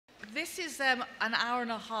this is an hour and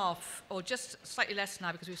a half, or just slightly less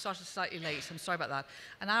now because we started slightly late, I'm sorry about that,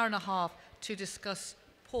 an hour and a half to discuss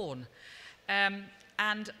porn.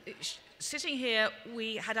 Sitting here,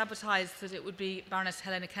 we had advertised that it would be Baroness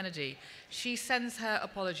Helena Kennedy. She sends her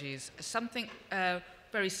apologies. Something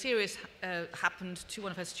very serious happened to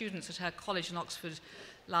one of her students at her college in Oxford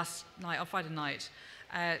last night, on Friday night.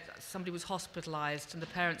 Somebody was hospitalised and the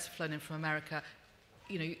parents flown in from America.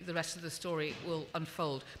 You know, the rest of the story will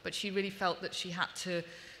unfold. But she really felt that she had to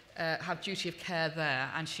have duty of care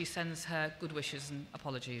there, and she sends her good wishes and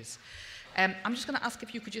apologies. I'm just going to ask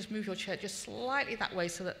if you could just move your chair just slightly that way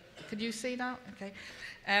so that, can you see now? Okay.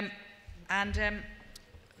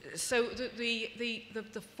 So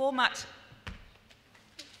the format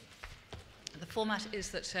is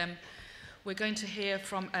that we're going to hear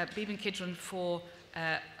from Beeban Kidron for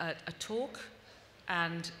a talk,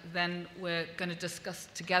 and then we're going to discuss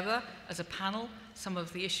together as a panel some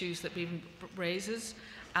of the issues that Beeban raises,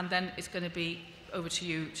 and then it's going to be over to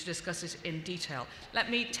you to discuss it in detail. Let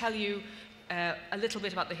me tell you a little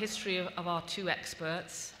bit about the history of our two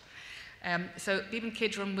experts. So Beeban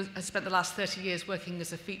Kidron has spent the last 30 years working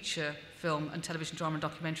as a feature film and television drama and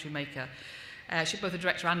documentary maker. She's both a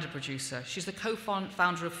director and a producer. She's the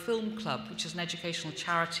co-founder of Film Club, which is an educational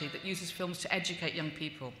charity that uses films to educate young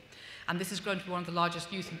people. And this has grown to be one of the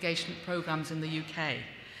largest youth engagement programs in the UK.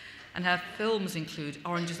 And her films include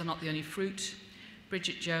Oranges Are Not the Only Fruit,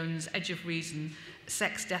 Bridget Jones, Edge of Reason,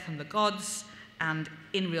 Sex, Death and the Gods, and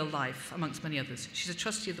In Real Life, amongst many others. She's a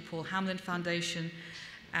trustee of the Paul Hamlin Foundation,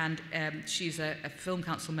 and she's a Film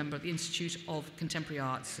Council member at the Institute of Contemporary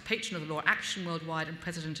Arts, a patron of the Law Action Worldwide, and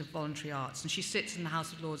president of Voluntary Arts. And she sits in the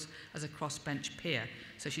House of Lords as a crossbench peer.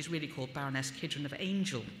 So she's really called Baroness Kidron of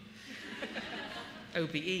Angel.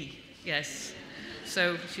 OBE, yes.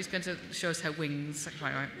 So she's going to show us her wings.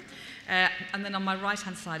 Right. And then on my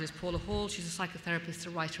right-hand side is Paula Hall. She's a psychotherapist, a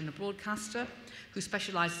writer and a broadcaster who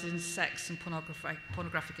specialises in sex and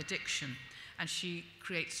pornographic addiction. And she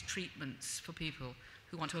creates treatments for people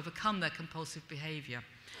who want to overcome their compulsive behaviour,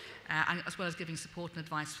 as well as giving support and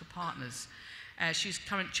advice for partners. She's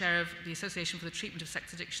current chair of the Association for the Treatment of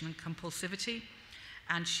Sex Addiction and Compulsivity,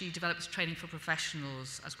 and she develops training for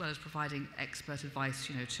professionals, as well as providing expert advice,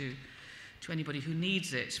 you know, to anybody who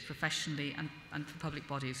needs it, professionally and for public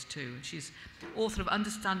bodies too. She's author of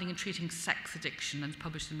Understanding and Treating Sex Addiction and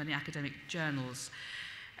published in many academic journals.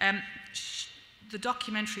 The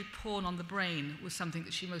documentary Porn on the Brain was something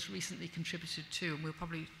that she most recently contributed to, and we'll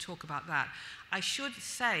probably talk about that. I should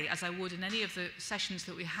say, as I would in any of the sessions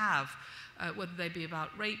that we have, whether they be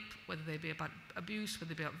about rape, whether they be about abuse,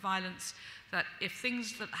 whether they be about violence, that if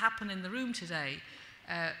things that happen in the room today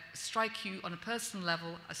strike you on a personal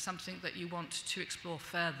level as something that you want to explore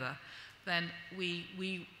further, then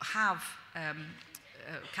we have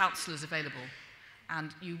counsellors available,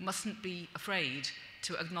 and you mustn't be afraid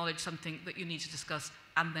to acknowledge something that you need to discuss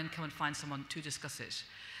and then come and find someone to discuss it.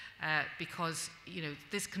 Because, you know,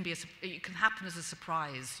 this can be it can happen as a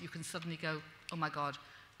surprise. You can suddenly go, oh my God,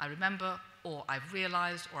 I remember, or I've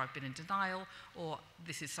realised, or I've been in denial, or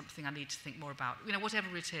this is something I need to think more about. You know,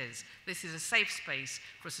 whatever it is, this is a safe space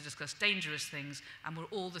for us to discuss dangerous things, and we're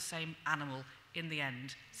all the same animal in the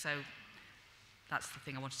end. So that's the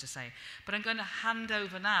thing I wanted to say. But I'm going to hand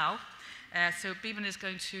over now. So Beeban is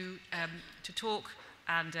going to talk,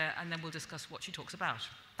 and then we'll discuss what she talks about.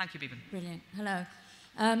 Thank you, Beeban. Brilliant. Hello.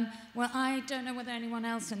 Well, I don't know whether anyone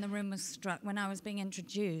else in the room was struck when I was being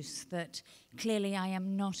introduced that clearly I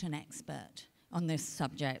am not an expert on this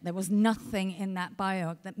subject. There was nothing in that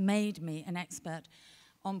bio that made me an expert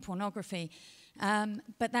on pornography.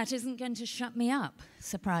 But that isn't going to shut me up,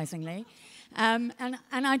 surprisingly. And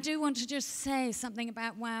I do want to just say something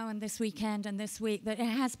about WOW and this weekend and this week, that it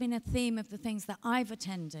has been a theme of the things that I've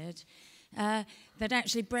attended, that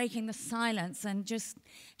actually breaking the silence and just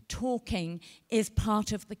talking is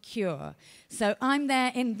part of the cure. So I'm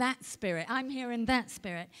there in that spirit. I'm here in that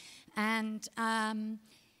spirit. And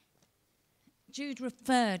Jude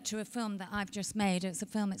referred to a film that I've just made. It's a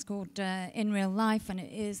film, it's called In Real Life, and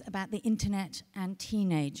it is about the internet and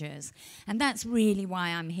teenagers. And that's really why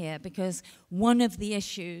I'm here, because one of the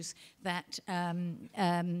issues that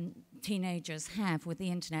teenagers have with the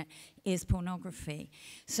internet is pornography.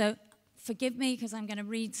 So forgive me, because I'm going to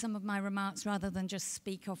read some of my remarks rather than just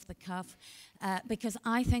speak off the cuff, because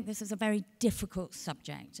I think this is a very difficult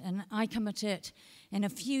subject. And I come at it in a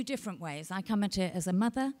few different ways. I come at it as a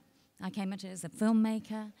mother, I came at it as a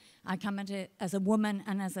filmmaker, I come at it as a woman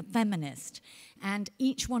and as a feminist. And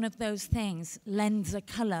each one of those things lends a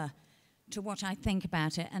colour to what I think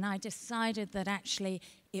about it. And I decided that actually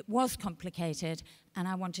it was complicated, and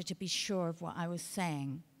I wanted to be sure of what I was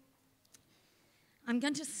saying. I'm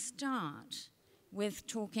going to start with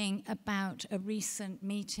talking about a recent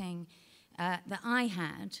meeting that I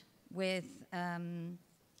had with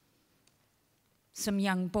some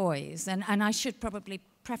young boys. And I should probably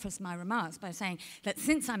preface my remarks by saying that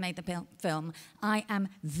since I made the film, I am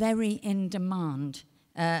very in demand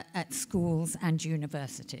at schools and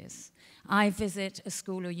universities. I visit a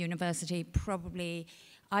school or university probably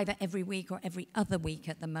either every week or every other week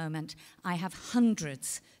at the moment. I have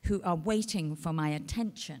hundreds who are waiting for my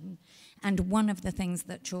attention, and one of the things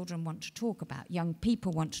that children want to talk about, young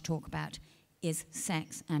people want to talk about, is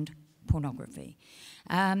sex and pornography.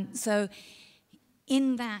 So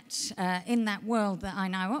in that world that I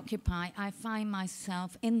now occupy, I find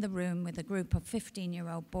myself in the room with a group of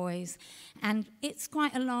 15-year-old boys, and it's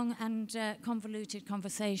quite a long and convoluted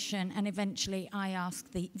conversation, and eventually I ask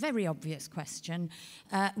the very obvious question,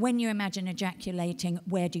 when you imagine ejaculating,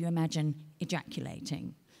 where do you imagine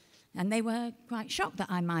ejaculating? And they were quite shocked that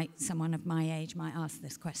someone of my age might ask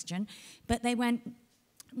this question, but they went,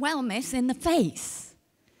 well, miss, in the face.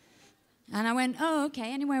 And I went, oh,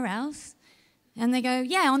 okay, anywhere else? And they go,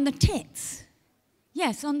 yeah, on the tits.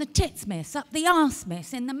 Yes, on the tits, miss. Up the arse,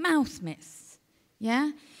 miss. In the mouth, miss.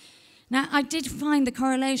 Yeah? Now, I did find the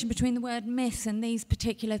correlation between the word miss and these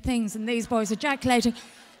particular things and these boys ejaculating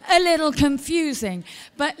a little confusing.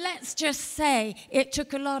 But let's just say it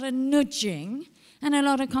took a lot of nudging and a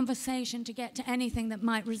lot of conversation to get to anything that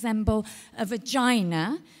might resemble a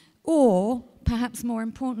vagina, or perhaps more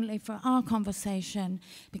importantly for our conversation,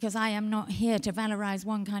 because I am not here to valorize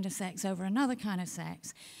one kind of sex over another kind of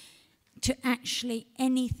sex, to actually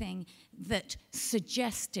anything that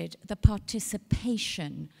suggested the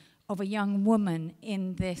participation of a young woman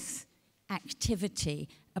in this activity,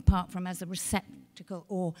 apart from as a receptacle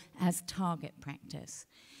or as target practice.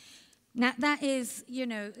 Now, that is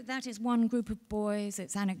one group of boys.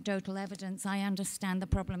 It's anecdotal evidence. I understand the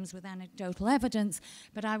problems with anecdotal evidence,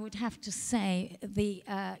 but I would have to say the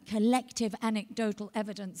collective anecdotal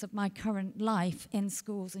evidence of my current life in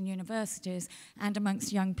schools and universities and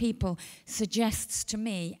amongst young people suggests to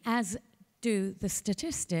me, as do the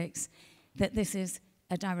statistics, that this is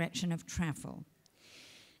a direction of travel.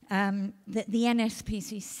 That the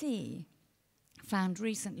NSPCC found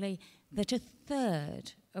recently that a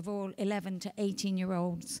third of all 11 to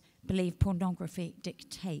 18-year-olds believe pornography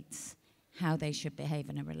dictates how they should behave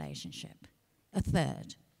in a relationship. A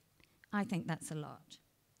third. I think that's a lot.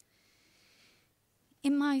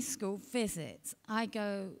 In my school visits, I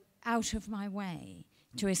go out of my way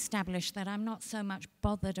to establish that I'm not so much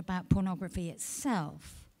bothered about pornography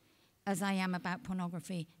itself as I am about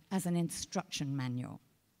pornography as an instruction manual.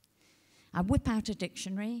 I whip out a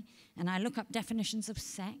dictionary, and I look up definitions of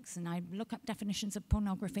sex, and I look up definitions of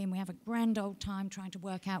pornography, and we have a grand old time trying to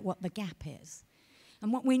work out what the gap is.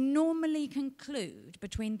 And what we normally conclude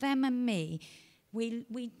between them and me,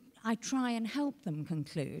 I try and help them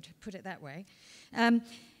conclude, put it that way,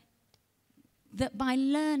 that by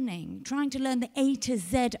trying to learn the A to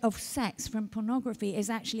Z of sex from pornography is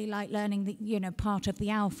actually like learning the, part of the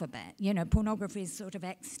alphabet. Pornography is sort of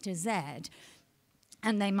X to Z,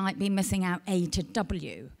 and they might be missing out A to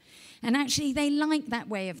W. And actually, they like that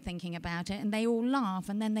way of thinking about it, and they all laugh,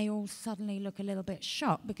 and then they all suddenly look a little bit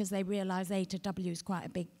shocked because they realize A to W is quite a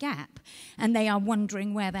big gap, and they are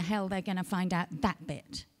wondering where the hell they're going to find out that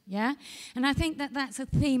bit, yeah? And I think that that's a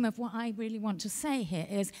theme of what I really want to say here,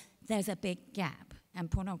 is there's a big gap, and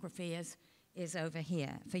pornography is over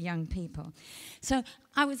here for young people. So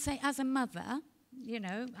I would say, as a mother,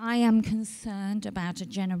 I am concerned about a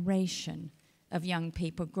generation of young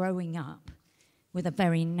people growing up with a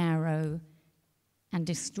very narrow and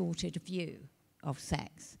distorted view of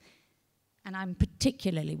sex. And I'm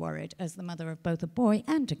particularly worried, as the mother of both a boy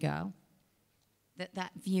and a girl, that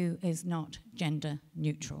that view is not gender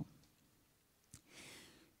neutral.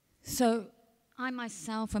 So I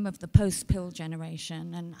myself am of the post-pill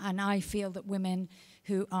generation, and I feel that women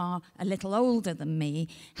who are a little older than me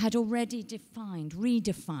had already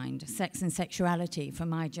redefined sex and sexuality for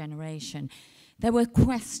my generation. There were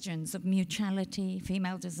questions of mutuality,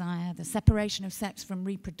 female desire, the separation of sex from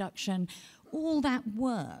reproduction. All that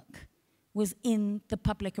work was in the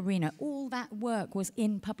public arena. All that work was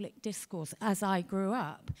in public discourse as I grew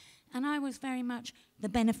up. And I was very much the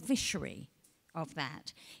beneficiary of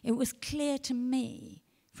that. It was clear to me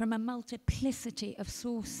from a multiplicity of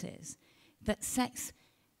sources that sex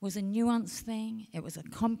was a nuanced thing, it was a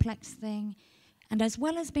complex thing, and as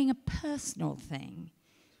well as being a personal thing,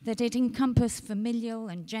 that it encompassed familial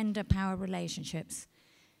and gender power relationships,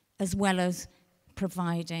 as well as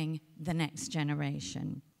providing the next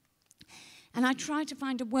generation. And I tried to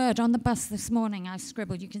find a word on the bus this morning. I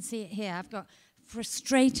scribbled, you can see it here. I've got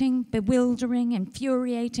frustrating, bewildering,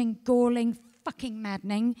 infuriating, galling, fucking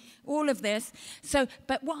maddening, all of this. So,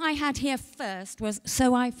 but what I had here first was,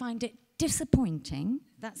 so I find it disappointing,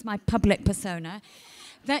 that's my public persona,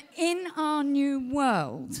 that in our new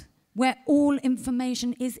world, where all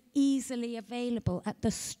information is easily available at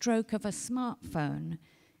the stroke of a smartphone,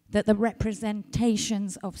 that the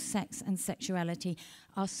representations of sex and sexuality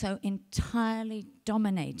are so entirely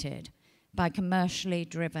dominated by commercially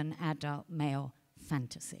driven adult male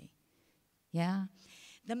fantasy. Yeah?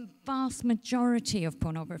 The vast majority of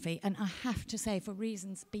pornography, and I have to say, for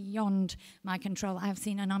reasons beyond my control, I've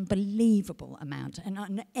seen an unbelievable amount, an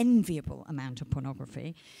unenviable amount of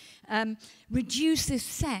pornography, reduces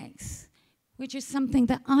sex, which is something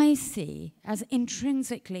that I see as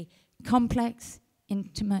intrinsically complex,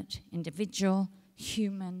 intimate, individual,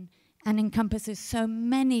 human, and encompasses so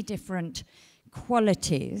many different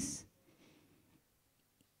qualities,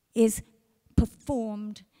 is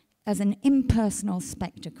performed as an impersonal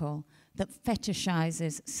spectacle that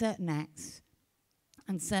fetishizes certain acts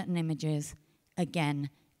and certain images again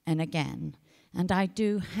and again. And I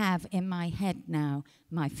do have in my head now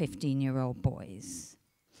my 15-year-old boys.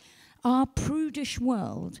 Our prudish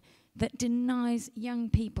world that denies young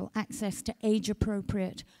people access to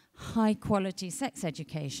age-appropriate, high-quality sex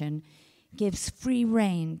education gives free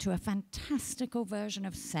rein to a fantastical version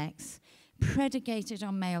of sex predicated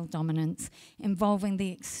on male dominance, involving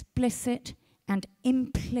the explicit and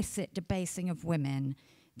implicit debasing of women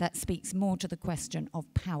that speaks more to the question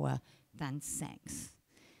of power than sex.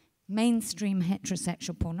 Mainstream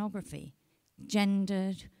heterosexual pornography,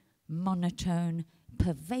 gendered, monotone,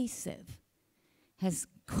 pervasive, has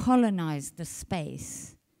colonized the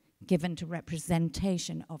space given to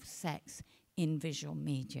representation of sex in visual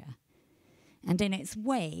media. And in its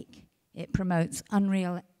wake, it promotes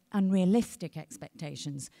unrealistic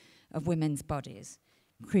expectations of women's bodies,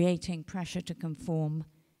 creating pressure to conform,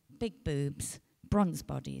 big boobs, bronze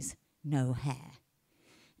bodies, no hair.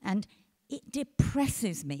 And it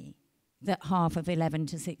depresses me that half of 11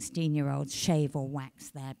 to 16-year-olds shave or wax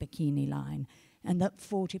their bikini line, and that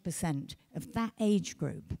 40% of that age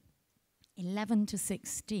group, 11 to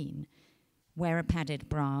 16, wear a padded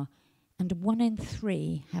bra, and 1 in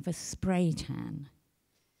 3 have a spray tan,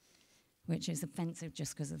 which is offensive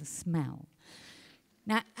just because of the smell.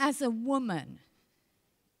 Now, as a woman,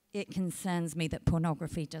 it concerns me that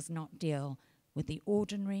pornography does not deal with the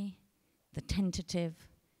ordinary, the tentative,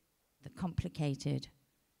 the complicated,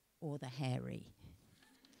 or the hairy.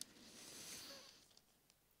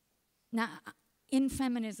 Now, in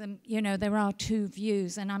feminism, you know, there are two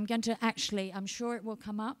views, and I'm going to actually, I'm sure it will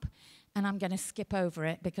come up, and I'm going to skip over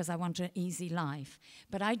it because I want an easy life.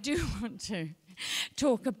 But I do want to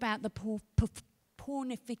talk about the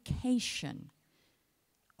pornification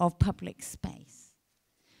of public space.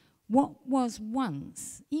 What was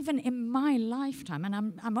once, even in my lifetime, and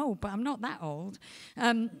I'm old, but I'm not that old,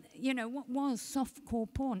 you know, what was softcore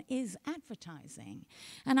porn is advertising.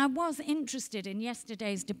 And I was interested in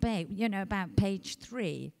yesterday's debate, you know, about page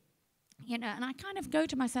 3, you know, and I kind of go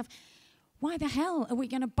to myself, why the hell are we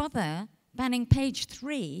going to bother banning page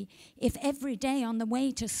 3 if every day on the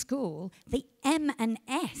way to school the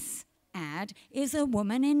M&S ad is a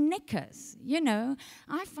woman in knickers? You know,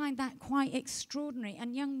 I find that quite extraordinary,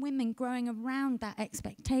 and young women growing around that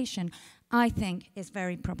expectation, I think, is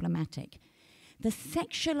very problematic. The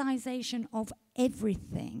sexualization of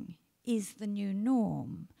everything is the new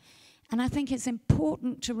norm, and I think it's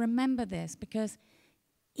important to remember this because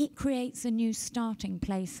it creates a new starting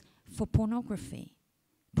place for pornography.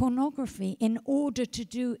 Pornography, in order to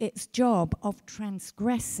do its job of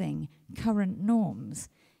transgressing current norms,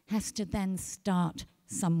 has to then start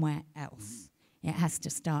somewhere else. It has to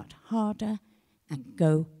start harder and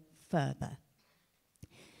go further.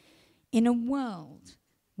 In a world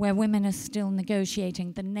where women are still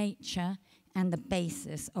negotiating the nature and the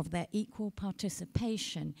basis of their equal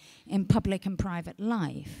participation in public and private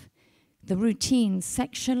life, the routine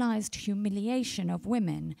sexualized humiliation of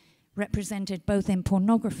women represented both in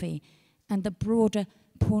pornography and the broader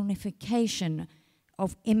pornification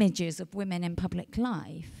of images of women in public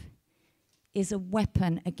life is a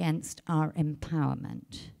weapon against our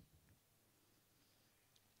empowerment.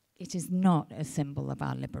 It is not a symbol of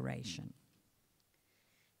our liberation.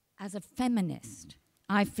 As a feminist,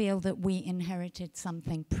 I feel that we inherited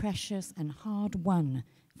something precious and hard-won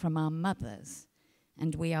from our mothers,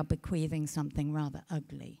 and we are bequeathing something rather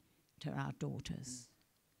ugly to our daughters.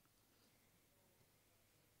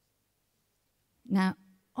 Now,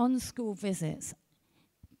 on school visits,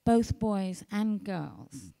 both boys and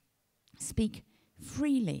girls speak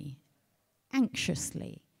freely,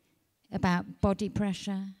 anxiously, about body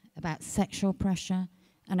pressure, about sexual pressure,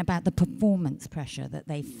 and about the performance pressure that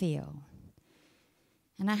they feel.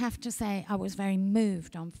 And I have to say, I was very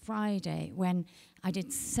moved on Friday when I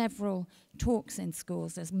did several talks in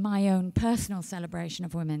schools as my own personal celebration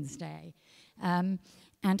of Women's Day. And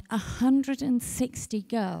 160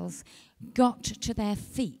 girls got to their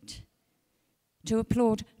feet to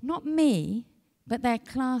applaud not me, but their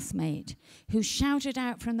classmate, who shouted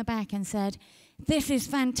out from the back and said, "This is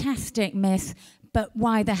fantastic, miss, but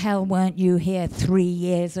why the hell weren't you here 3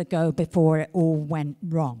 years ago before it all went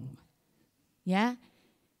wrong?" Yeah?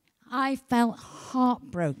 I felt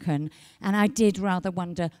heartbroken, and I did rather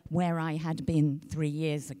wonder where I had been 3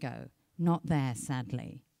 years ago. Not there,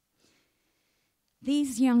 sadly.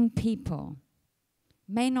 These young people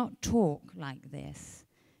may not talk like this,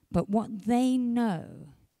 but what they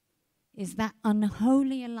know is that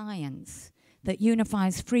unholy alliance that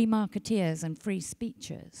unifies free marketeers and free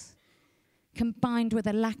speechers, combined with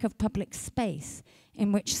a lack of public space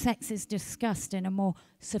in which sex is discussed in a more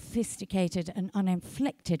sophisticated and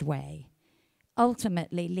uninflicted way,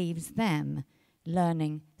 ultimately leaves them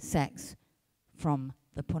learning sex from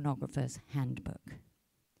the pornographer's handbook.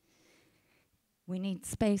 We need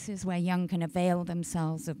spaces where young can avail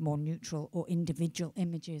themselves of more neutral or individual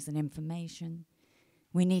images and information.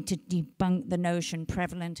 We need to debunk the notion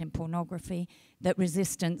prevalent in pornography that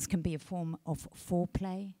resistance can be a form of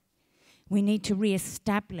foreplay. We need to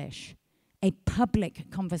re-establish a public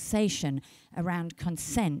conversation around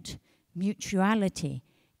consent, mutuality,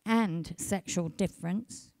 and sexual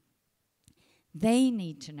difference. They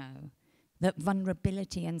need to know that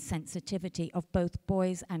vulnerability and sensitivity of both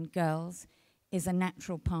boys and girls is a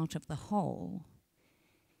natural part of the whole.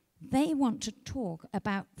 They want to talk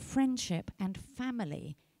about friendship and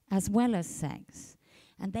family as well as sex.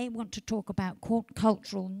 And they want to talk about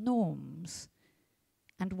cultural norms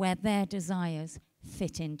and where their desires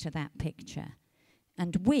fit into that picture.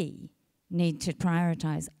 And we need to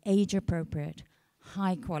prioritize age-appropriate,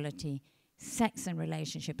 high-quality sex and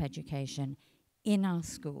relationship education in our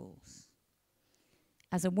schools.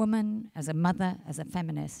 As a woman, as a mother, as a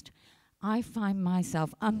feminist, I find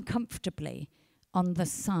myself uncomfortably on the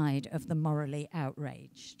side of the morally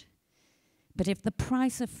outraged. But if the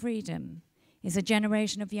price of freedom is a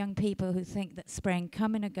generation of young people who think that spraying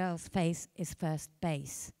cum in a girl's face is first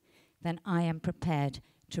base, then I am prepared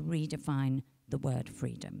to redefine the word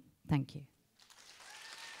freedom. Thank you.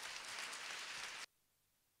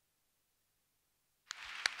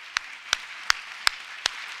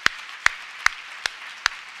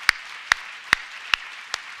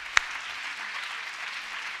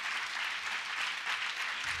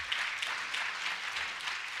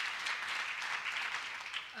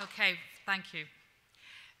 Okay, thank you.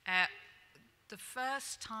 The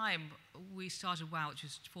first time we started WOW, which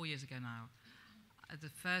was 4 years ago now, the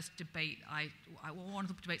first debate, one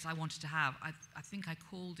of the debates I wanted to have, I think I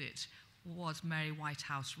called it, was Mary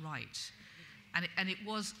Whitehouse Right? And it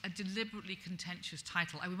was a deliberately contentious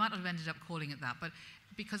title. We might not have ended up calling it that, but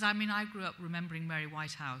because, I mean, I grew up remembering Mary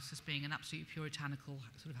Whitehouse as being an absolutely puritanical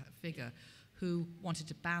sort of figure who wanted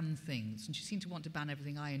to ban things, and she seemed to want to ban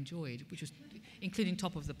everything I enjoyed, which was including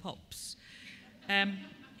Top of the Pops.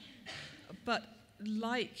 But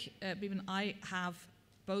like Beeban, I have,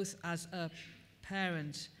 both as a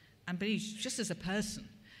parent and just as a person,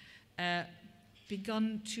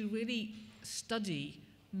 begun to really study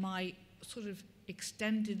my sort of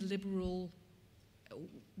extended liberal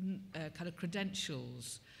kind of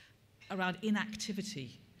credentials around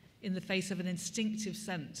inactivity in the face of an instinctive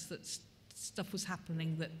sense that stuff was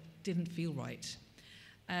happening that didn't feel right.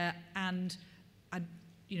 And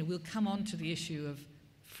we'll come on to the issue of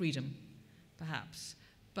freedom, perhaps.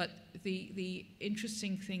 But the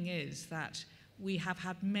interesting thing is that we have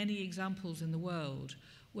had many examples in the world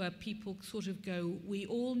where people sort of go, we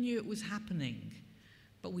all knew it was happening,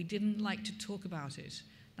 but we didn't like to talk about it.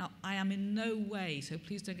 Now, I am in no way, so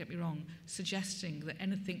please don't get me wrong, suggesting that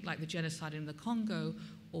anything like the genocide in the Congo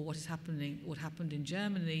or what happened in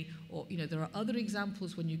Germany, or, there are other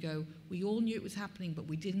examples when you go, we all knew it was happening, but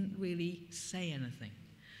we didn't really say anything.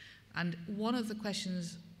 And one of the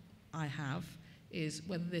questions I have is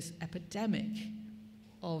whether this epidemic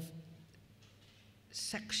of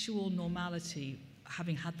sexual normality,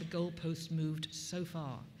 having had the goalposts moved so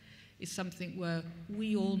far, is something where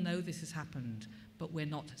we all know this has happened, but we're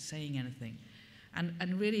not saying anything.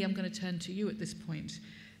 And really, I'm going to turn to you at this point,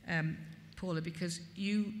 Paula, because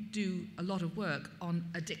you do a lot of work on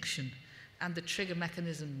addiction and the trigger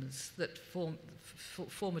mechanisms that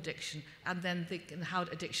form addiction, and then how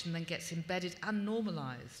addiction then gets embedded and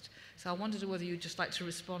normalized. So I wondered whether you'd just like to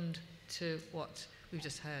respond to what we've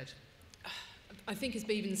just heard. I think, as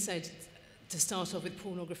Beeban said, to start off with,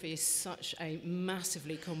 pornography is such a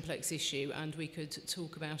massively complex issue, and we could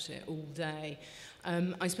talk about it all day.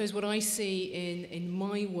 I suppose what I see in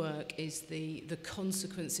my work is the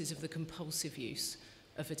consequences of the compulsive use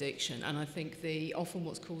of addiction, and I think often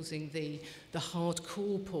what's causing the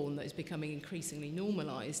hardcore porn that is becoming increasingly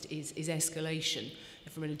normalised is escalation.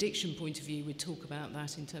 From an addiction point of view, we'd talk about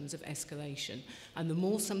that in terms of escalation, and the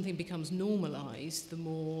more something becomes normalised, the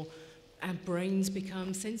more our brains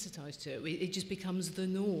become sensitised to it. It just becomes the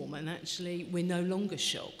norm, and actually we're no longer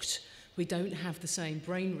shocked. We don't have the same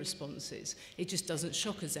brain responses. It just doesn't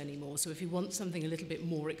shock us anymore. So if you want something a little bit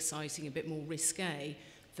more exciting, a bit more risque,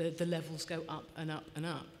 the levels go up and up and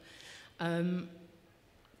up.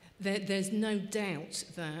 There's no doubt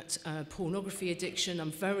that pornography addiction,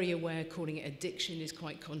 I'm very aware calling it addiction is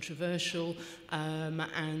quite controversial,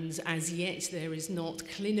 and as yet there is not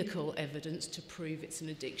clinical evidence to prove it's an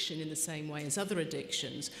addiction in the same way as other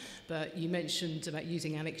addictions. But you mentioned about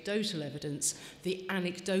using anecdotal evidence. The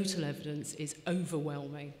anecdotal evidence is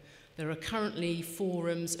overwhelming. There are currently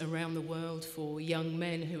forums around the world for young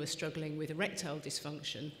men who are struggling with erectile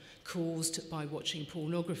dysfunction caused by watching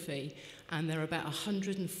pornography, and there are about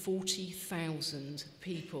 140,000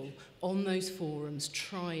 people on those forums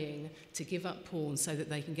trying to give up porn so that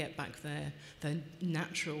they can get back their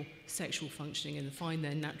natural sexual functioning and find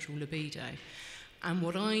their natural libido. And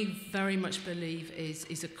what I very much believe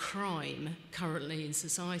is a crime currently in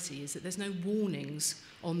society is that there's no warnings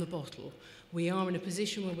on the bottle. We are in a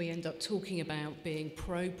position where we end up talking about being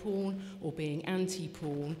pro-porn or being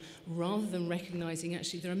anti-porn, rather than recognising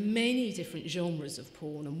actually there are many different genres of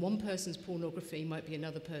porn, and one person's pornography might be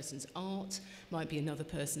another person's art, might be another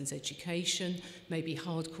person's education, may be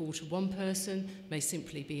hardcore to one person, may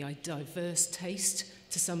simply be a diverse taste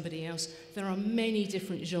to somebody else. There are many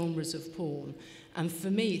different genres of porn. And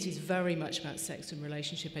for me, it is very much about sex and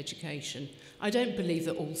relationship education. I don't believe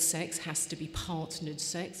that all sex has to be partnered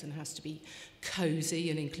sex and has to be cosy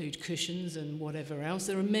and include cushions and whatever else.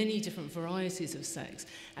 There are many different varieties of sex,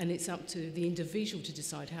 and it's up to the individual to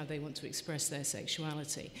decide how they want to express their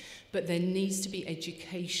sexuality. But there needs to be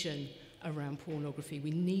education around pornography.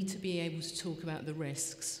 We need to be able to talk about the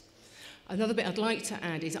risks. Another bit I'd like to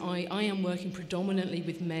add is I am working predominantly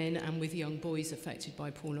with men and with young boys affected by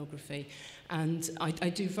pornography. And I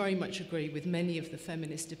do very much agree with many of the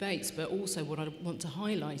feminist debates, but also what I want to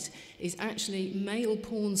highlight is actually male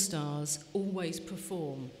porn stars always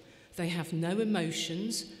perform. They have no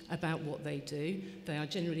emotions about what they do. They are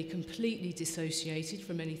generally completely dissociated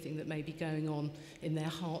from anything that may be going on in their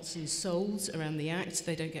hearts and souls around the act.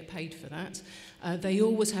 They don't get paid for that. They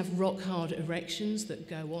always have rock-hard erections that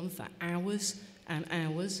go on for hours and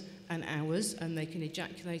hours and hours, and they can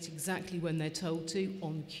ejaculate exactly when they're told to,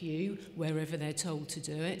 on cue, wherever they're told to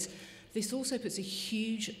do it. This also puts a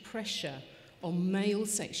huge pressure on male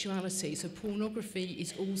sexuality. So pornography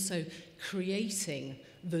is also creating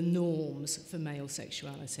the norms for male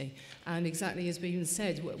sexuality. And exactly as Beeban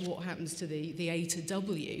said, what happens to the A to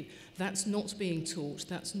W, that's not being taught,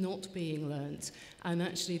 that's not being learnt. And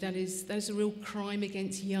actually that is a real crime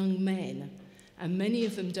against young men. And many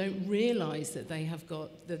of them don't realise that they have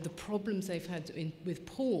got the problems they've had with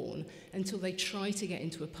porn until they try to get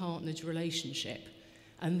into a partnered relationship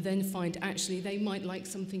and then find actually they might like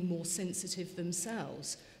something more sensitive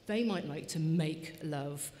themselves. They might like to make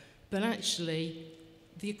love, but actually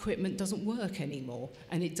the equipment doesn't work anymore.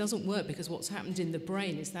 And it doesn't work because what's happened in the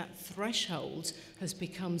brain is that threshold has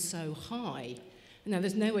become so high. Now,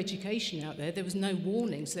 there's no education out there. There was no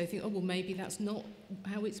warning. So they think, oh, well, maybe that's not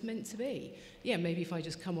how it's meant to be. Yeah, maybe if I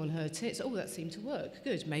just come on her tits, oh, that seemed to work.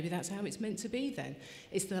 Good. Maybe that's how it's meant to be then.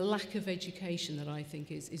 It's the lack of education that I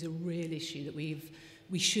think is a real issue that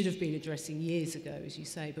we should have been addressing years ago, as you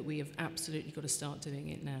say, but we have absolutely got to start doing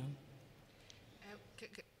it now.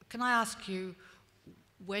 Can I ask you,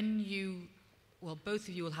 when both of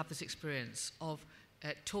you will have this experience of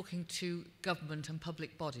talking to government and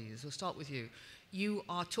public bodies. We'll start with you. You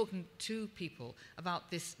are talking to people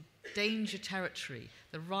about this danger territory,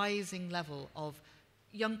 the rising level of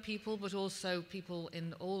young people, but also people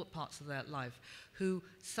in all parts of their life who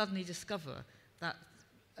suddenly discover that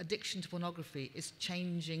addiction to pornography is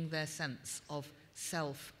changing their sense of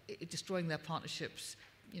self, destroying their partnerships,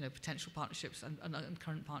 potential partnerships and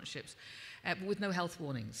current partnerships, but with no health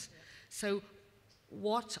warnings. So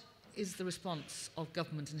what is the response of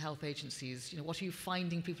government and health agencies? What are you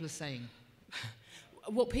finding people are saying?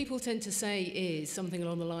 What people tend to say is something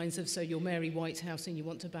along the lines of, so you're Mary Whitehouse and you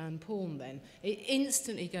want to ban porn then. It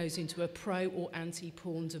instantly goes into a pro or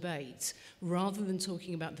anti-porn debate rather than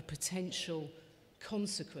talking about the potential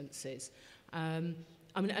consequences.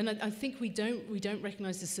 I mean, and I think we don't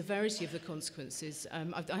recognise the severity of the consequences.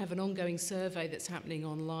 I have an ongoing survey that's happening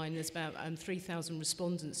online. There's about 3,000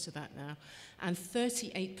 respondents to that now, and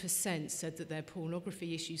 38% said that their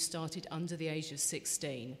pornography issues started under the age of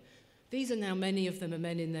 16. These are now, many of them are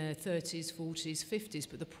men in their 30s, 40s, 50s,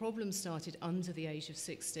 but the problem started under the age of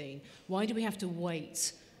 16. Why do we have to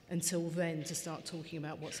wait until then to start talking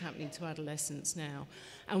about what's happening to adolescents now?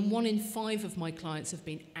 And 1 in 5 of my clients have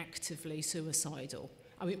been actively suicidal.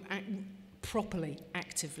 I mean, properly,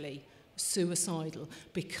 actively suicidal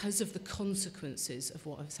because of the consequences of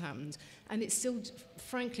what has happened. And it's still,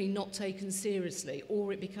 frankly, not taken seriously,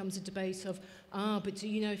 or it becomes a debate of, but do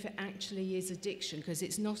you know if it actually is addiction? Because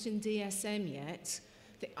it's not in DSM yet.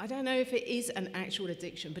 I don't know if it is an actual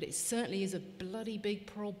addiction, but it certainly is a bloody big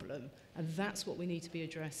problem, and that's what we need to be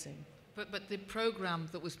addressing. But the programme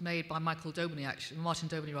that was made by Martin Dominey,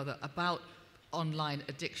 about online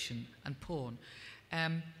addiction and porn,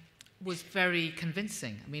 was very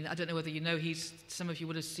convincing. I mean, I don't know whether you know, some of you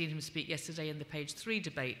would have seen him speak yesterday in the page 3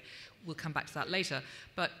 debate. We'll come back to that later.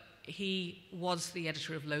 But he was the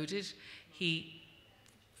editor of Loaded. He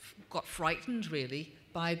got frightened, really,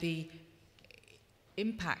 by the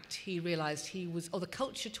impact he realised or the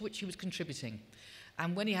culture to which he was contributing.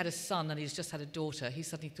 And when he had a son and he's just had a daughter, he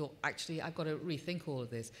suddenly thought, actually, I've got to rethink all of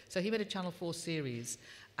this. So he made a Channel 4 series,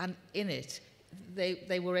 and in it,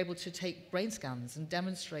 they were able to take brain scans and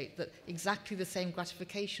demonstrate that exactly the same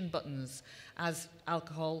gratification buttons as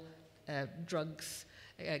alcohol, drugs,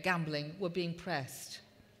 gambling were being pressed.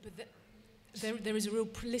 But there is a real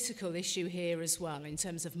political issue here as well in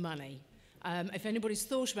terms of money. If anybody's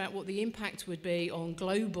thought about what the impact would be on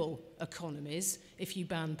global economies if you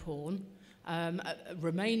ban porn,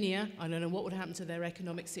 Romania, I don't know what would happen to their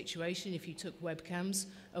economic situation if you took webcams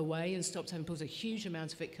away and stopped having porn. A huge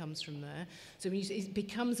amount of it comes from there. So it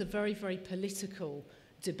becomes a very, very political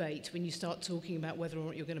debate when you start talking about whether or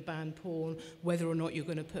not you're going to ban porn, whether or not you're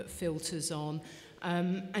going to put filters on.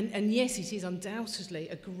 And yes, it is undoubtedly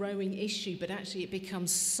a growing issue, but actually it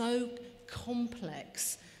becomes so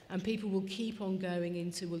complex. And people will keep on going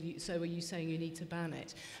into, so are you saying you need to ban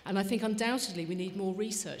it? And I think undoubtedly we need more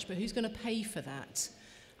research, but who's going to pay for that?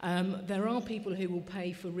 There are people who will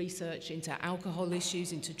pay for research into alcohol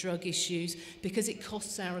issues, into drug issues, because it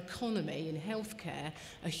costs our economy in healthcare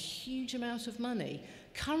a huge amount of money.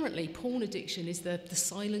 Currently, porn addiction is the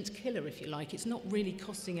silent killer, if you like. It's not really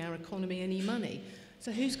costing our economy any money.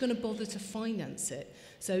 So who's going to bother to finance it?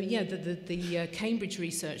 So yeah, the Cambridge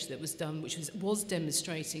research that was done, which was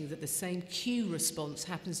demonstrating that the same cue response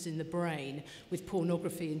happens in the brain with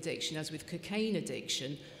pornography addiction as with cocaine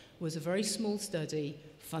addiction, was a very small study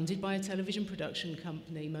funded by a television production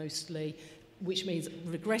company mostly, which means,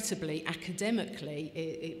 regrettably, academically,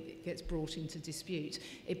 it gets brought into dispute.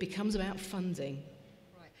 It becomes about funding.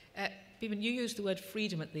 Right. Beeban, you used the word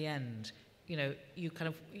freedom at the end. You know, it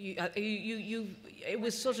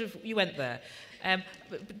was sort of, you went there.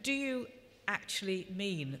 But do you actually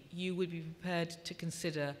mean you would be prepared to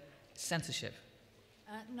consider censorship?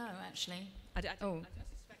 No, actually. I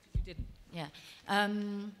suspected you didn't. Yeah.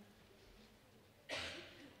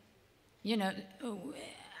 You know,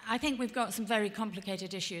 I think we've got some very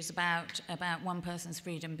complicated issues about one person's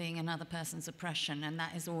freedom being another person's oppression, and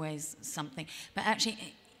that is always something. But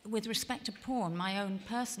actually, with respect to porn, my own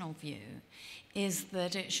personal view is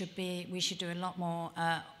that we should do a lot more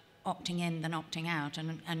opting in than opting out,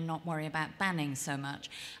 and not worry about banning so much.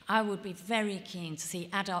 I would be very keen to see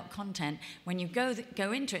adult content. When you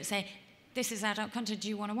go into it, say, this is adult content, do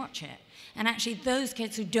you want to watch it? And actually those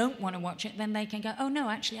kids who don't want to watch it, then they can go, oh no,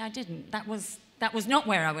 actually I didn't. That was not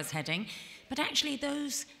where I was heading. But actually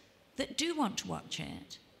those that do want to watch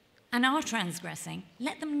it and are transgressing,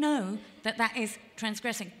 let them know that that is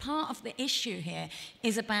transgressing. Part of the issue here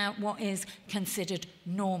is about what is considered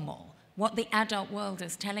normal, what the adult world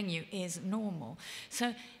is telling you is normal.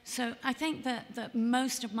 So I think that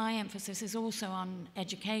most of my emphasis is also on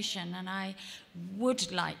education, and I would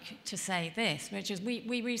like to say this, which is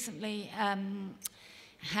we recently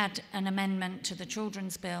had an amendment to the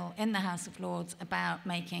Children's Bill in the House of Lords about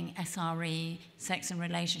making SRE, sex and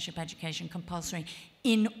relationship education, compulsory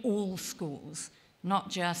in all schools,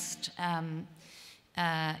 not just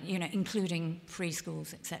including free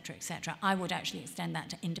schools, etc., etc. I would actually extend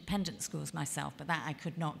that to independent schools myself, but that I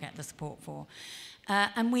could not get the support for.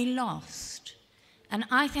 And we lost. And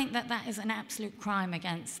I think that is an absolute crime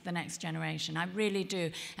against the next generation. I really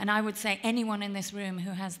do. And I would say anyone in this room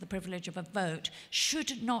who has the privilege of a vote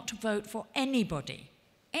should not vote for anybody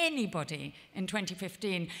in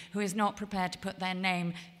 2015 who is not prepared to put their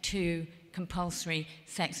name to compulsory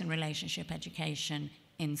sex and relationship education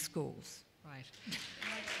in schools. Right. Right.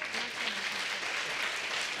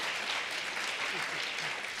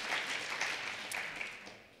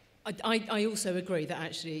 I also agree that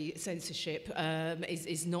actually censorship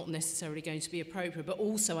is not necessarily going to be appropriate, but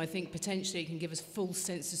also I think potentially it can give us false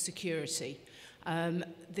sense of security.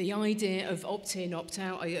 The idea of opt-in,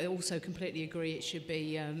 opt-out, I also completely agree it should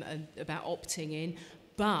be about opting in,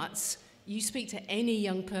 but you speak to any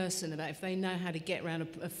young person about if they know how to get around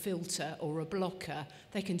a filter or a blocker,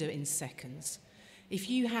 they can do it in seconds. If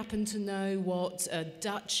you happen to know what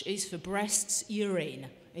Dutch is for breasts, you're in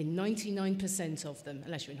 99% of them,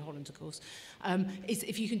 unless you're in Holland, of course, is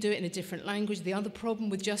if you can do it in a different language. The other problem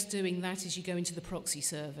with just doing that is you go into the proxy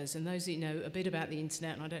servers, and those who know a bit about the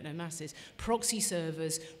internet, and I don't know masses, proxy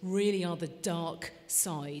servers really are the dark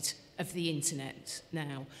side of the internet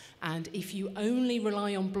now. And if you only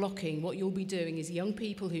rely on blocking, what you'll be doing is young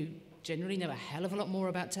people who generally know a hell of a lot more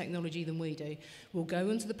about technology than we do, will go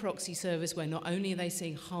into the proxy service where not only are they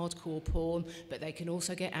seeing hardcore porn, but they can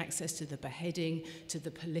also get access to the beheading, to the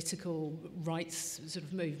political rights sort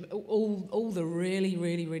of movement, all the really,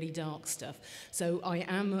 really, really dark stuff. So I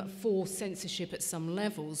am for censorship at some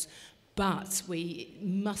levels, but we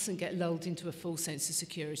mustn't get lulled into a false sense of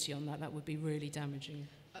security on that. That would be really damaging.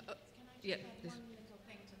 Yeah.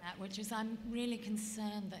 Which is I'm really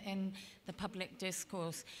concerned that in the public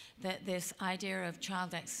discourse that this idea of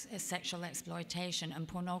child sexual exploitation and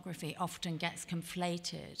pornography often gets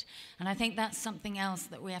conflated. And I think that's something else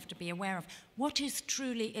that we have to be aware of. What is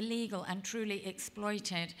truly illegal and truly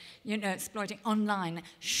exploiting online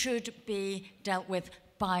should be dealt with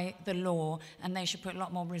by the law, and they should put a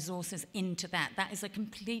lot more resources into that. That is a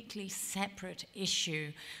completely separate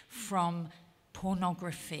issue from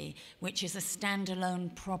pornography, which is a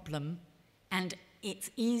standalone problem, and it's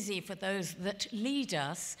easy for those that lead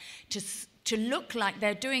us to look like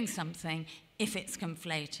they're doing something if it's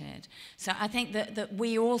conflated. So I think that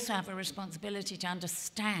we also have a responsibility to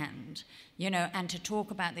understand, and to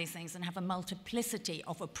talk about these things and have a multiplicity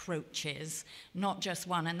of approaches, not just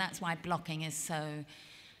one, and that's why blocking is so...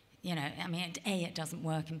 A, it doesn't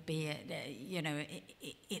work, and B,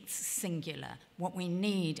 it's singular. What we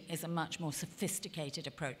need is a much more sophisticated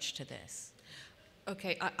approach to this.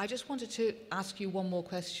 Okay, I just wanted to ask you one more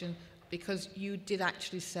question, because you did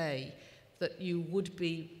actually say that you would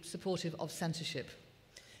be supportive of censorship.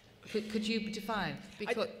 Could you define?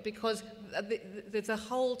 Because the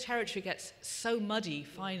whole territory gets so muddy,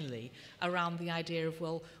 finally, around the idea of,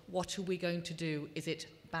 well, what are we going to do? Is it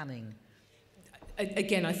banning?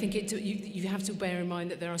 Again, I think you have to bear in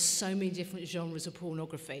mind that there are so many different genres of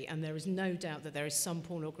pornography, and there is no doubt that there is some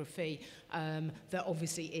pornography that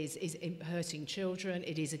obviously is hurting children,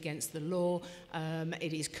 it is against the law,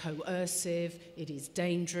 it is coercive, it is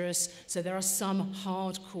dangerous. So there are some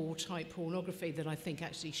hardcore type pornography that I think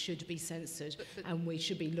actually should be censored, and we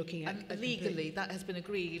should be looking at... legally, that has been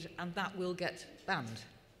agreed, and that will get banned.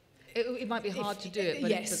 It might be hard to do it, but,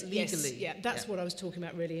 yes, but legally. Yes, that's what I was talking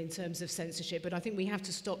about really in terms of censorship. But I think we have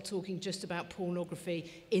to stop talking just about pornography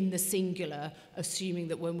in the singular, assuming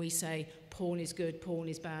that when we say porn is good, porn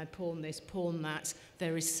is bad, porn this, porn that,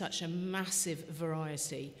 there is such a massive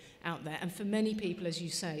variety out there. And for many people, as you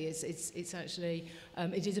say, it's actually,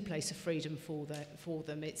 it is a place of freedom for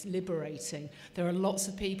them. It's liberating. There are lots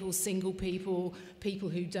of people, single people, people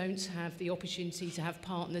who don't have the opportunity to have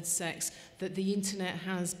partnered sex, that the internet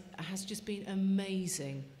has just been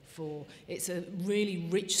amazing for. It's a really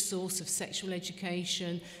rich source of sexual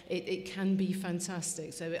education. It can be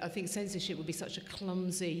fantastic. So I think censorship would be such a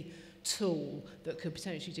clumsy tool that could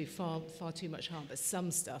potentially do far too much harm. But some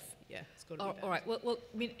stuff, it's got to be banned. All right. Well,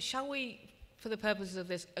 I mean, shall we, for the purposes of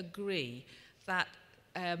this, agree that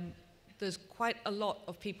there's quite a lot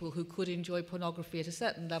of people who could enjoy pornography at a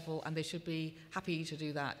certain level, and they should be happy to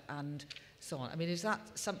do that, and so on? I mean, is that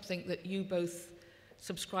something that you both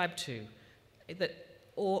subscribe to?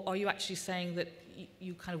 Or are you actually saying that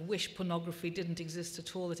you kind of wish pornography didn't exist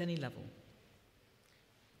at all at any level?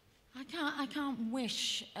 I can't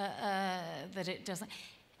wish that it doesn't.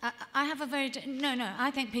 I have a very... No, I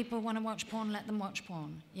think people want to watch porn, let them watch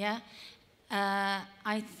porn, yeah?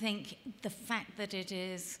 I think the fact that it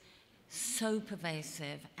is so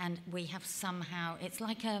pervasive, and we have somehow... It's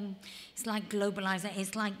like globalizing.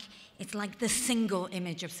 It's like the single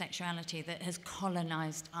image of sexuality that has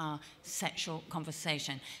colonized our sexual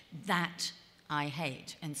conversation. That I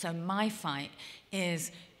hate. And so my fight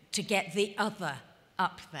is to get the other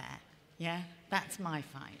up there, yeah? That's my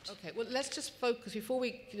fight. Okay, well, let's just focus, before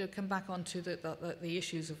we come back onto the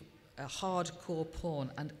issues of hardcore porn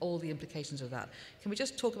and all the implications of that, can we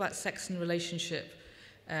just talk about sex and relationship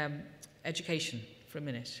education for a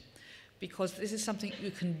minute? Because this is something you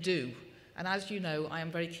can do, And as you know, I am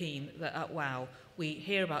very keen that at WOW, we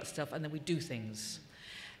hear about stuff and then we do things.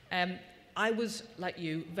 I was, like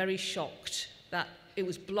you, very shocked that it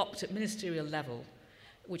was blocked at ministerial level,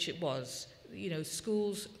 which it was. You know,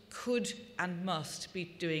 schools could and must be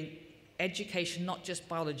doing education, not just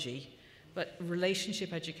biology, but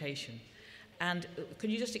relationship education. And can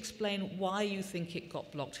you just explain why you think it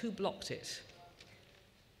got blocked? Who blocked it?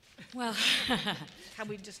 Well, can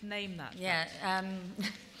we just name that? Yeah.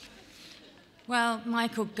 Well,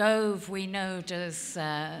 Michael Gove, we know, does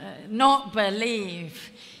not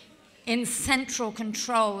believe in central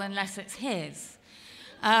control unless it's his.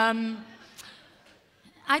 I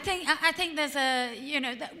think there's a, you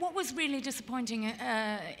know, what was really disappointing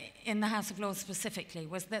in the House of Lords specifically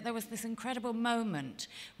was that there was this incredible moment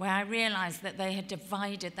where I realised that they had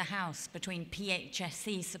divided the House between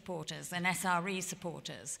PHSE supporters and SRE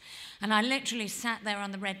supporters. And I literally sat there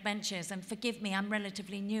on the red benches, and forgive me, I'm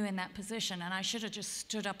relatively new in that position, and I should have just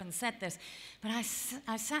stood up and said this, but I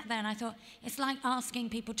sat there and I thought, it's like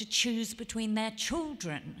asking people to choose between their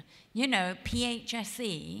children. You know,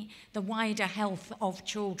 PHSE, the wider health of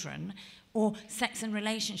children, or sex and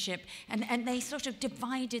relationship, and they sort of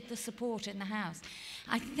divided the support in the House.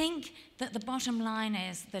 I think that the bottom line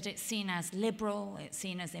is that it's seen as liberal, it's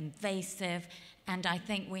seen as invasive, and I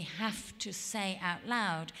think we have to say out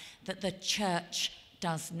loud that the church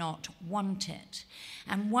does not want it.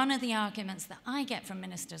 And one of the arguments that I get from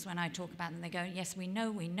ministers when I talk about them, they go, yes, we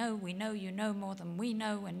know, you know more than we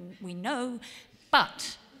know, and we know,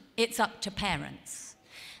 but it's up to parents.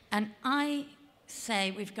 And I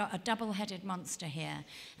say we've got a double-headed monster here,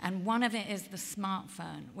 and one of it is the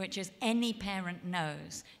smartphone, which is any parent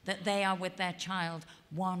knows that they are with their child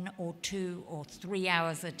 1 or 2 or 3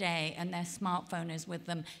 hours a day, and their smartphone is with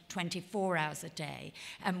them 24 hours a day,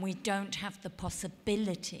 and we don't have the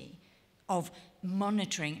possibility of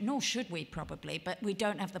monitoring, nor should we probably, but we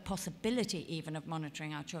don't have the possibility even of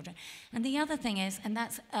monitoring our children. And the other thing is, and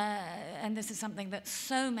this is something that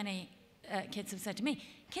so many kids have said to me,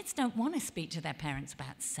 kids don't want to speak to their parents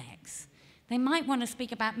about sex. They might want to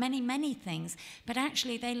speak about many, many things, but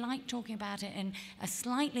actually they like talking about it in a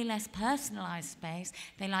slightly less personalised space.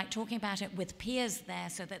 They like talking about it with peers there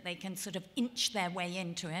so that they can sort of inch their way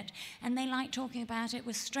into it. And they like talking about it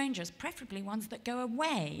with strangers, preferably ones that go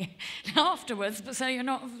away afterwards, but so you're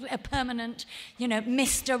not a permanent, you know,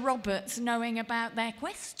 Mr. Roberts knowing about their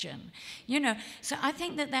question. You know, so I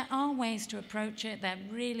think that there are ways to approach it. There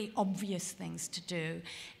are really obvious things to do.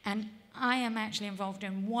 And I am actually involved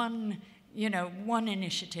in one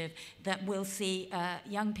initiative that will see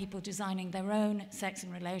young people designing their own sex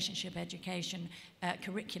and relationship education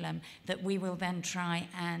curriculum that we will then try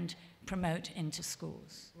and promote into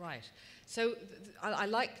schools. Right. So I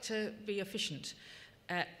like to be efficient.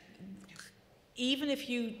 Even if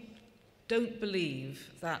you don't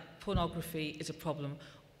believe that pornography is a problem,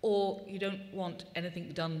 or you don't want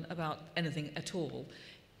anything done about anything at all,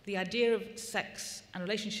 the idea of sex and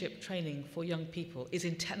relationship training for young people is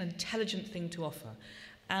an intelligent thing to offer.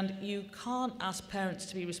 And you can't ask parents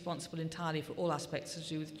to be responsible entirely for all aspects to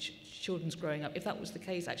do with children's growing up. If that was the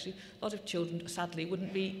case, actually, a lot of children, sadly,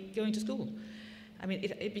 wouldn't be going to school. I mean,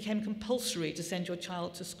 it became compulsory to send your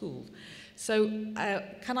child to school. So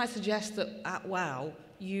can I suggest that at WOW,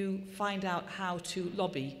 you find out how to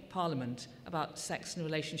lobby Parliament about sex and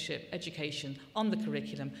relationship education on the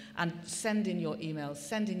curriculum, and send in your emails,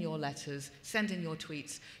 send in your letters, send in your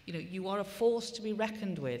tweets. You know, you are a force to be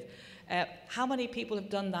reckoned with. How many people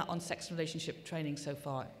have done that on sex and relationship training so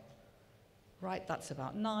far? Right, that's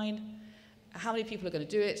about 9. How many people are going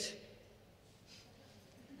to do it?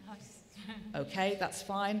 Okay, that's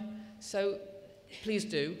fine. So please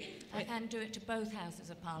do. And do it to both houses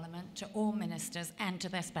of Parliament, to all ministers, and to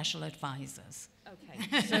their special advisors. Okay,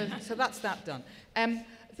 so that's that done.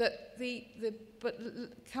 But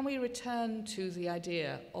can we return to the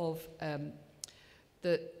idea of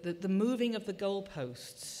the moving of the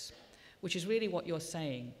goalposts, which is really what you're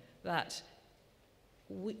saying, that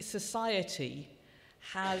society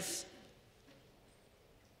has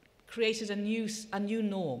created a new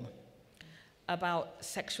norm about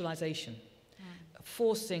sexualization,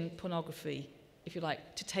 forcing pornography, if you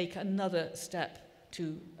like, to take another step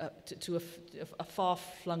to a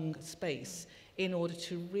far-flung space in order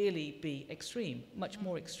to really be extreme, much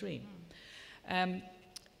more extreme.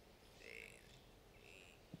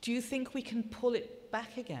 Do you think we can pull it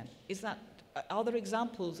back again? Are there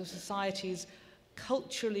examples of societies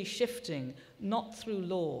culturally shifting, not through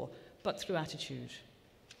law, but through attitude?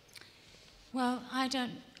 Well,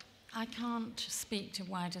 I can't speak to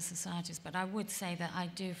wider societies, but I would say that I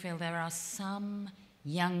do feel there are some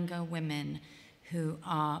younger women who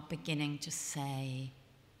are beginning to say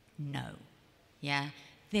no. Yeah?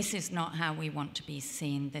 This is not how we want to be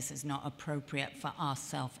seen. This is not appropriate for our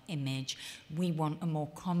self-image. We want a more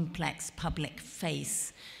complex public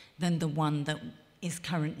face than the one that is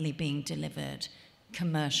currently being delivered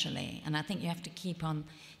commercially. And I think you have to keep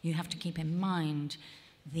in mind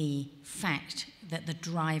the fact that the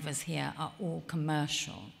drivers here are all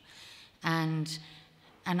commercial. And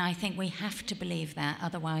I think we have to believe that,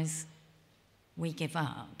 otherwise we give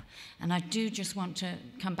up. And I do just want to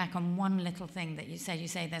come back on one little thing that you said. You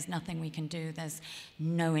say there's nothing we can do, there's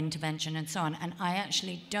no intervention and so on. And I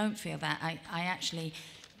actually don't feel that. I actually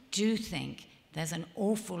do think there's an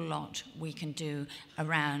awful lot we can do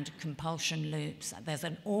around compulsion loops. There's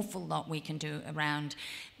an awful lot we can do around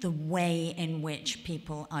the way in which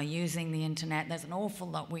people are using the internet. There's an awful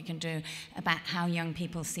lot we can do about how young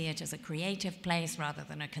people see it as a creative place rather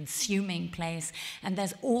than a consuming place. And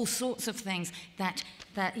there's all sorts of things that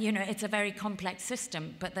you know, it's a very complex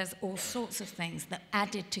system, but there's all sorts of things that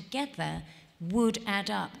added together would add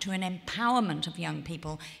up to an empowerment of young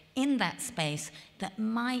people in that space that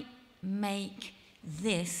might make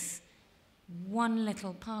this one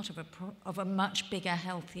little part of a much bigger,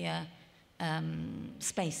 healthier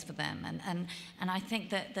space for them. And I think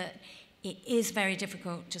that it is very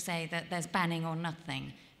difficult to say that there's banning or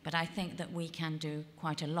nothing, but I think that we can do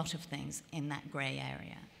quite a lot of things in that grey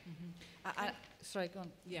area. Mm-hmm. Sorry, go on.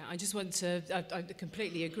 Yeah, I just want to, I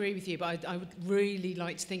completely agree with you, but I would really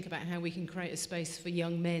like to think about how we can create a space for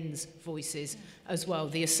young men's voices as well.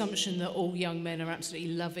 The assumption that all young men are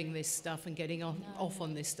absolutely loving this stuff and getting off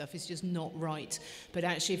on this stuff is just not right. But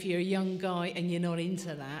actually, if you're a young guy and you're not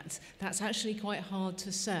into that, that's actually quite hard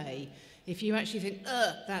to say. If you actually think,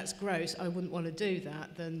 that's gross, I wouldn't want to do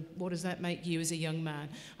that, then what does that make you as a young man?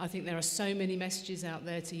 I think there are so many messages out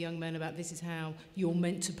there to young men about this is how you're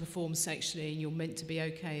meant to perform sexually and you're meant to be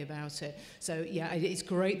okay about it. So, yeah, it's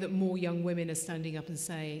great that more young women are standing up and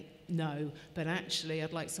saying no, but actually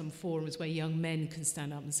I'd like some forums where young men can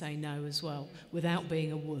stand up and say no as well, without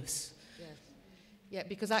being a wuss. Yes. Yeah,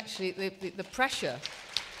 because actually the pressure,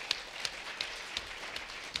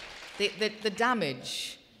 the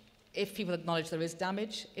damage, if people acknowledge there is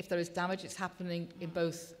damage, if there is damage, it's happening in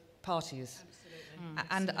both parties.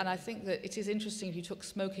 Absolutely. And I think that it is interesting, if you took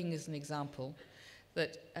smoking as an example,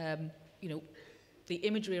 that, you know, the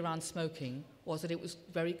imagery around smoking was that it was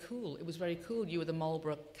very cool. It was very cool. You were the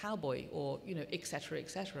Marlboro cowboy, or, you know, et cetera, et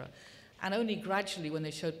cetera. And only gradually, when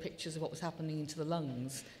they showed pictures of what was happening into the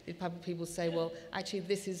lungs, did people say, well, actually,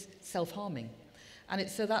 this is self-harming. And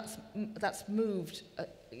so that's moved,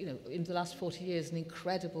 you know, in the last 40 years in an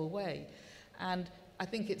incredible way. And I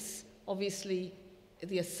think it's obviously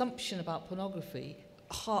the assumption about pornography,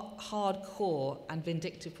 hardcore and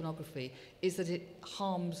vindictive pornography, is that it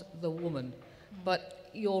harms the woman. But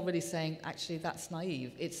you're really saying, actually, that's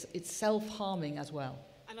naive. It's self-harming as well.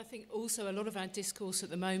 And I think also a lot of our discourse at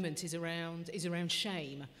the moment is around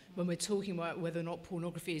shame. When we're talking about whether or not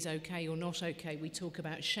pornography is okay or not okay, we talk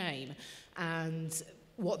about shame. And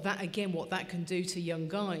what that can do to young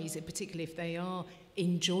guys, particularly if they are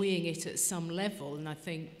enjoying it at some level, and I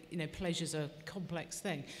think, you know, pleasure's a complex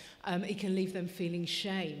thing, it can leave them feeling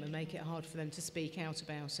shame and make it hard for them to speak out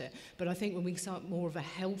about it. But I think when we start more of a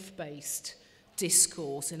health-based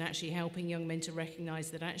discourse and actually helping young men to recognise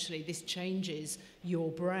that actually this changes your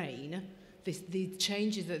brain, the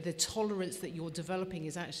changes, that the tolerance that you're developing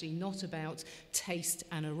is actually not about taste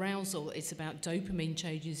and arousal, it's about dopamine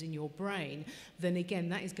changes in your brain, then again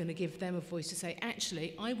that is going to give them a voice to say,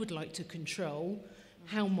 actually, I would like to control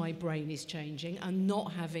how my brain is changing and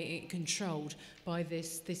not having it controlled by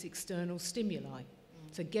this external stimuli.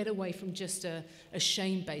 So get away from just a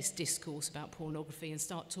shame-based discourse about pornography and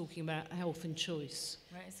start talking about health and choice.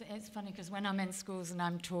 Right, it's funny because when I'm in schools and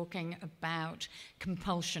I'm talking about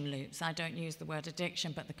compulsion loops, I don't use the word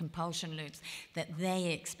addiction, but the compulsion loops that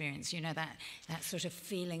they experience, you know, that sort of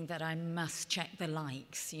feeling that I must check the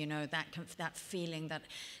likes, you know, that feeling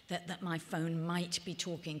that my phone might be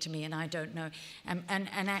talking to me and I don't know. And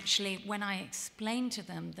actually, when I explain to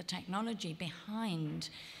them the technology behind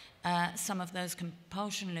some of those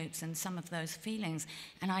compulsion loops and some of those feelings,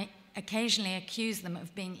 and I occasionally accuse them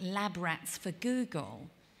of being lab rats for Google,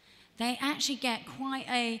 they actually get quite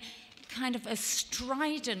a kind of a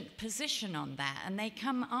strident position on that, and they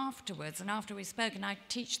come afterwards, and after we've spoken, I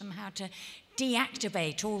teach them how to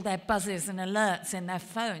deactivate all their buzzes and alerts in their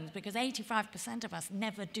phones, because 85% of us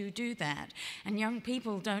never do that, and young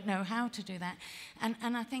people don't know how to do that, and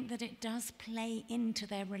I think that it does play into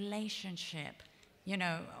their relationship, you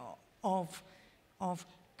know, of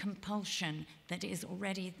compulsion that is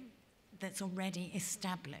already that's already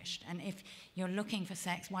established. And if you're looking for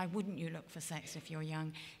sex, why wouldn't you look for sex if you're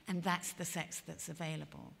young? And that's the sex that's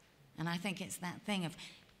available. And I think it's that thing of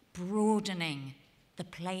broadening the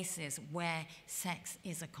places where sex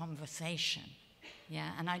is a conversation.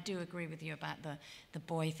 Yeah, and I do agree with you about the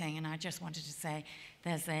boy thing, and I just wanted to say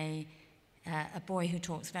there's a boy who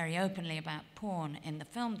talks very openly about porn in the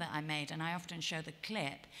film that I made, and I often show the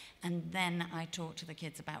clip, and then I talk to the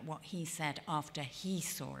kids about what he said after he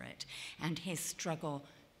saw it, and his struggle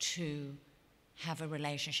to have a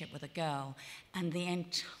relationship with a girl. And the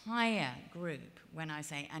entire group, when I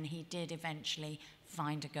say, and he did eventually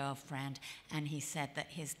find a girlfriend, and he said that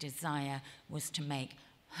his desire was to make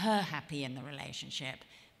her happy in the relationship.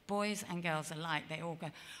 Boys and girls alike, they all go,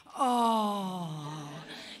 oh.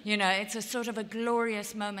 You know, it's a sort of a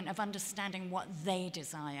glorious moment of understanding what they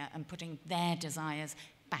desire and putting their desires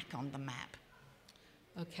back on the map.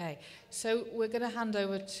 Okay, so we're going to hand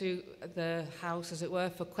over to the House, as it were,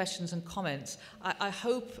 for questions and comments. I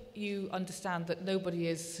hope you understand that nobody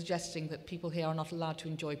is suggesting that people here are not allowed to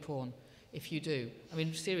enjoy porn, if you do. I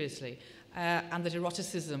mean, seriously. And that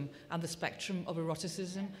eroticism and the spectrum of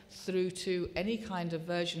eroticism through to any kind of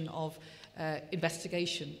version of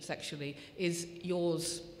investigation sexually is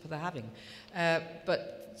yours for the having.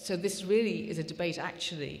 So this really is a debate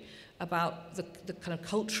actually about the kind of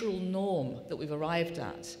cultural norm that we've arrived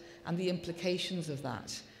at and the implications of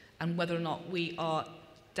that, and whether or not we are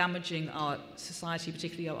damaging our society,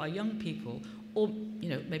 particularly our young people, or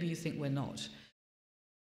maybe you think we're not.